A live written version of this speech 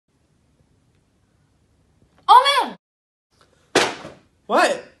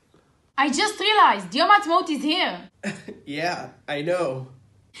What? I just realized Yom Ha'Atzmaut is here. Yeah, I know.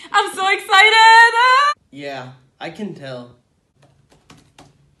 I'm so excited! Yeah, I can tell.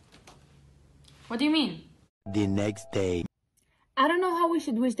 What do you mean? The next day. I don't know how we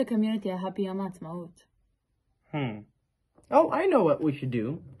should wish the community a happy Yom Ha'Atzmaut. Oh, I know what we should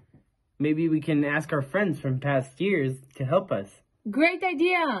do. Maybe we can ask our friends from past years to help us. Great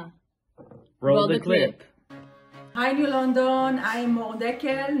idea! Roll the clip. Hi New London, I'm Mor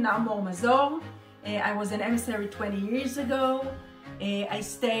Dekel, now Mor Mazor. I was an emissary 20 years ago. I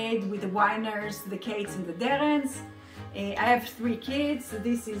stayed with the Winers, the Kates and the Derens. I have 3 kids.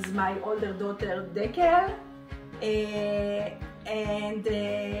 This is my older daughter Dekel. And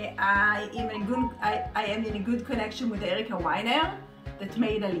I am in a good connection with Erika Weiner that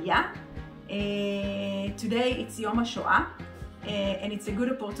made Aliyah. Today it's Yom HaShoah, and it's a good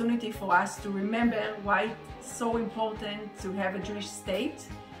opportunity for us to remember why it's so important to have a Jewish state.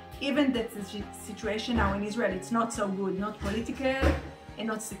 Even that the situation now in Israel, it's not so good, not political and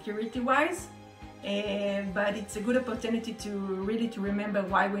not security-wise, but it's a good opportunity to really remember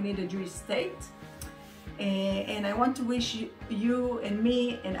why we need a Jewish state. And I want to wish you and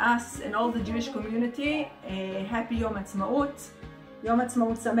me and us and all the Jewish community a happy Yom Ha'Atzmaut. Yom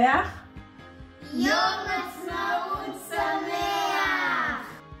Ha'Atzmaut Sameach. Yom Ha'Atzmaut Sameach!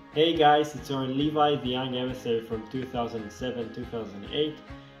 Hey guys, it's Oren Levi, the young emissary from 2007-2008.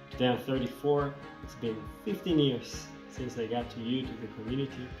 Today I'm 34. It's been 15 years since I got to you, to the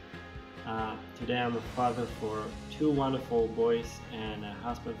community. Today I'm a father for 2 wonderful boys and a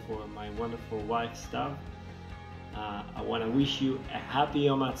husband for my wonderful wife, Stav. I want to wish you a happy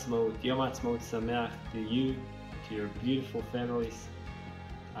Yom Ha'Atzmaut, Yom Ha'Atzmaut Sameach to you, to your beautiful families.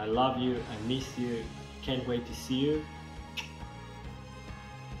 I love you, I miss you, can't wait to see you.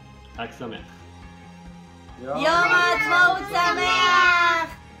 Chag Sameach. Yom Ha'atzmaut Sameach!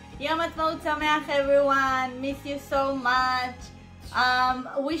 Yom Ha'atzmaut Sameach, everyone. Miss you so much.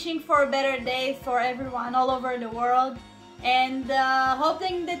 Wishing for better days for everyone all over the world, and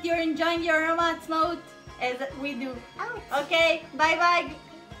hoping that you're enjoying your Yom Ha'atzmaut as we do. Okay, bye bye.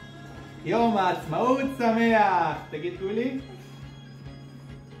 Yom Ha'atzmaut Sameach. תגידו לי?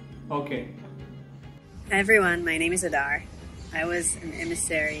 Okay. Hi everyone, my name is Adar. I was an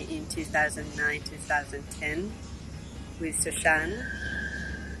emissary in 2009-2010 with Soshan,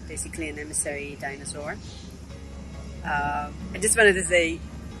 basically an emissary dinosaur. I just wanted to say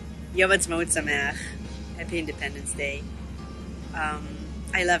Yom Ha'atzmaut Sameach, Happy Independence Day.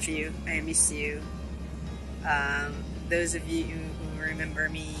 I love you, I miss you. Those of you who remember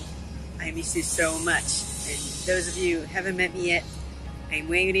me, I miss you so much. And those of you who haven't met me yet, I'm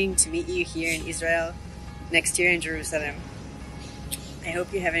waiting to meet you here in Israel next year in Jerusalem. I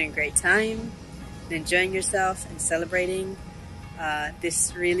hope you're having a great time and enjoying yourself and celebrating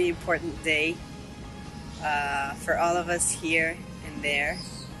this really important day for all of us here and there.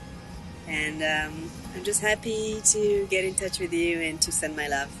 And I'm just happy to get in touch with you and to send my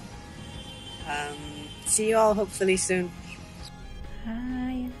love. See you all hopefully soon.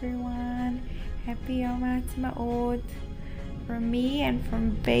 Hi everyone, happy Yom Ha'Atzmaut from me and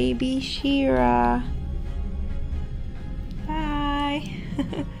from baby Shira. Bye.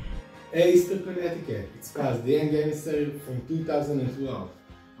 Hey, Eastern Connecticut, it's Paz, the young emissary from 2012.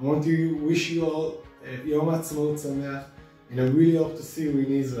 I want to wish you all Yom Ha'atzmaut Sameach, and I really hope to see you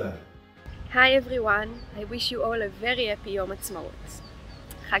in Israel. Hi everyone, I wish you all a very happy Yom Ha'atzmaut.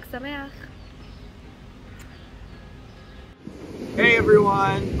 Chag Sameach. Hey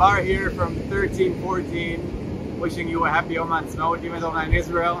everyone, Bar here from 1314, wishing you a happy Yom Ha'atzmaut, even though I'm not in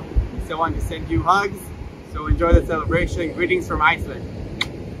Israel. I still want to send you hugs, so enjoy the celebration. Greetings from Iceland.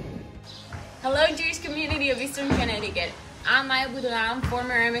 Hello Jewish community of Eastern Connecticut. I'm Maya Budulam,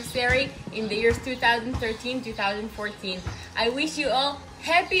 former emissary in the years 2013-2014. I wish you all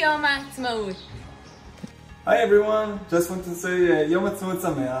happy Yom Ha'atzmaut. Hi everyone, just want to say Yom Ha'atzmaut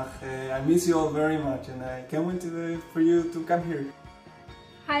Sameach. I miss you all very much and I can't wait for you to come here.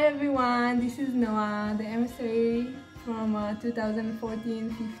 Hi everyone, this is Noah, the emissary from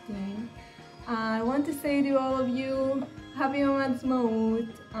 2014-15. I want to say to all of you, happy Yom Ha'atzmaut.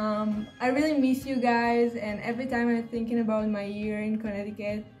 I really miss you guys, and every time I'm thinking about my year in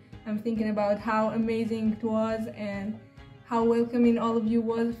Connecticut, I'm thinking about how amazing it was and how welcoming all of you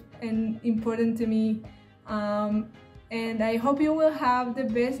was and important to me. And I hope you will have the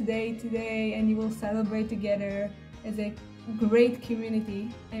best day today and you will celebrate together as a great community.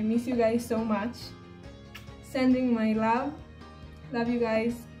 I miss you guys so much. Sending my love. Love you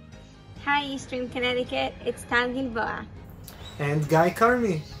guys. Hi Eastern Connecticut, it's Tan Gilboa. And Guy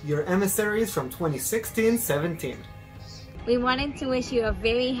Carmi, your emissaries from 2016-17. we wanted to wish you a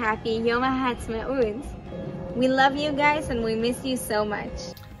very happy Yom Ha'Atzmaut. We love you guys and we miss you so much.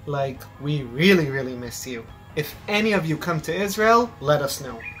 Like, we really miss you. If any of you come to Israel, let us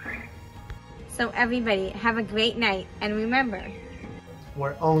know. So everybody, have a great night, and remember,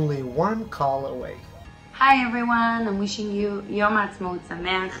 we're only one call away. Hi everyone, I'm wishing you Yom Ha'Atzmaut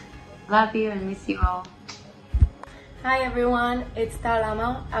Sameach. Love you and miss you all. Hi everyone, it's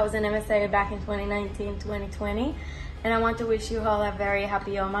Talama. I was an emissary back in 2019-2020, and I want to wish you all a very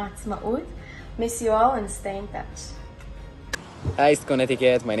happy Yom Ha'Atzmaut. Miss you all and stay in touch. Hi, it's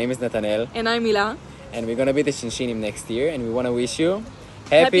Connecticut. My name is Nathaniel. And I'm Mila. And we're gonna be the Shinshinim next year, and we want to wish you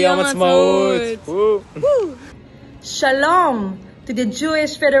Happy Yom Ha'Atzmaut! Woo! Woo! Shalom to the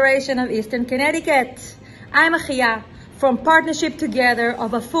Jewish Federation of Eastern Connecticut. I'm Achia from Partnership Together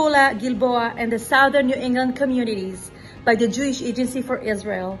of Afula, Gilboa, and the Southern New England communities by the Jewish Agency for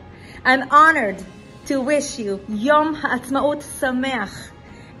Israel. I'm honored to wish you Yom Ha'Atzmaut Sameach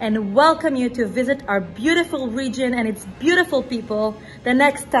and welcome you to visit our beautiful region and its beautiful people the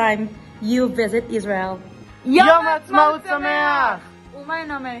next time you visit Israel. Yom Ha'Atzmaut Sameach! Uma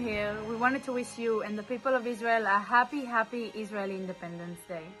and Omer here. We wanted to wish you and the people of Israel a happy Israeli Independence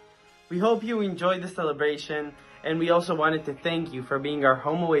Day. We hope you enjoyed the celebration, and we also wanted to thank you for being our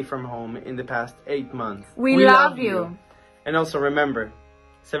home away from home in the past 8 months. We love you. And also remember,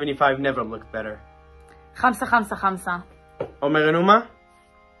 75 never looked better. Khamsa, khamsa, khamsa. Omer and Uma,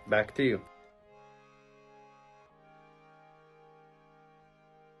 back to you.